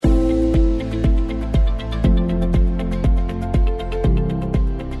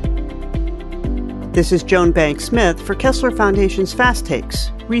This is Joan Banks-Smith for Kessler Foundation's Fast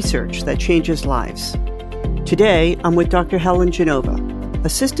Takes, research that changes lives. Today, I'm with Dr. Helen Genova,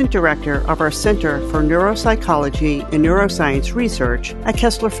 Assistant Director of our Center for Neuropsychology and Neuroscience Research at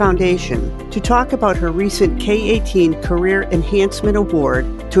Kessler Foundation, to talk about her recent K-18 Career Enhancement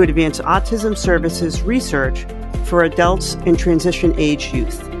Award to advance autism services research for adults and transition-age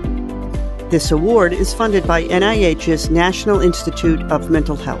youth. This award is funded by NIH's National Institute of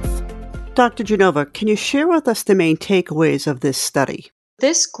Mental Health. Dr. Genova, can you share with us the main takeaways of this study?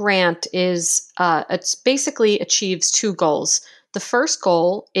 This grant it's basically achieves two goals. The first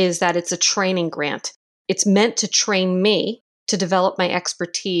goal is that it's a training grant. It's meant to train me to develop my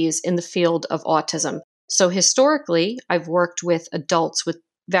expertise in the field of autism. So historically, I've worked with adults with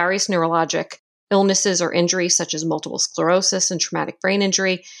various neurologic illnesses or injuries such as multiple sclerosis and traumatic brain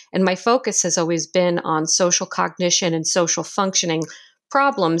injury. And my focus has always been on social cognition and social functioning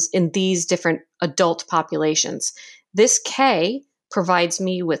problems in these different adult populations. This K provides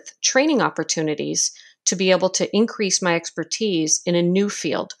me with training opportunities to be able to increase my expertise in a new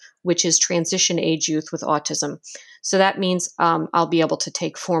field, which is transition age youth with autism. So that means I'll be able to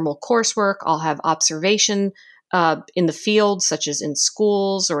take formal coursework. I'll have observation in the field, such as in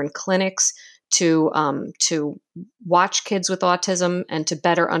schools or in clinics, to watch kids with autism and to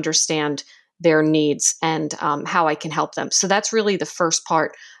better understand their needs and how I can help them. So that's really the first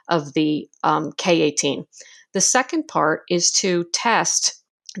part of the K-18. The second part is to test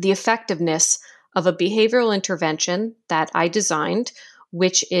the effectiveness of a behavioral intervention that I designed,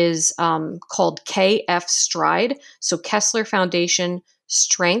 which is called KF Stride. So Kessler Foundation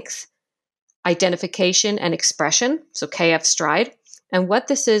Strength, Identification, and Expression. So KF Stride. And what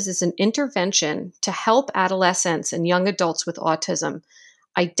this is an intervention to help adolescents and young adults with autism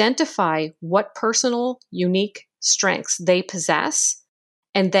identify what personal, unique strengths they possess,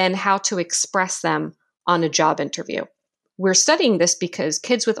 and then how to express them on a job interview. We're studying this because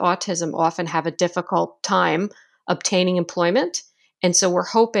kids with autism often have a difficult time obtaining employment. And so we're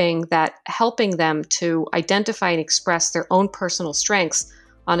hoping that helping them to identify and express their own personal strengths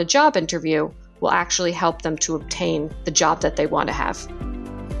on a job interview will actually help them to obtain the job that they want to have.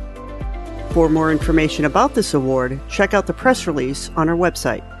 For more information about this award, check out the press release on our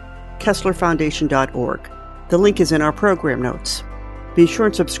website, kesslerfoundation.org. The link is in our program notes. Be sure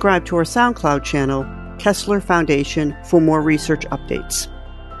and subscribe to our SoundCloud channel, Kessler Foundation, for more research updates.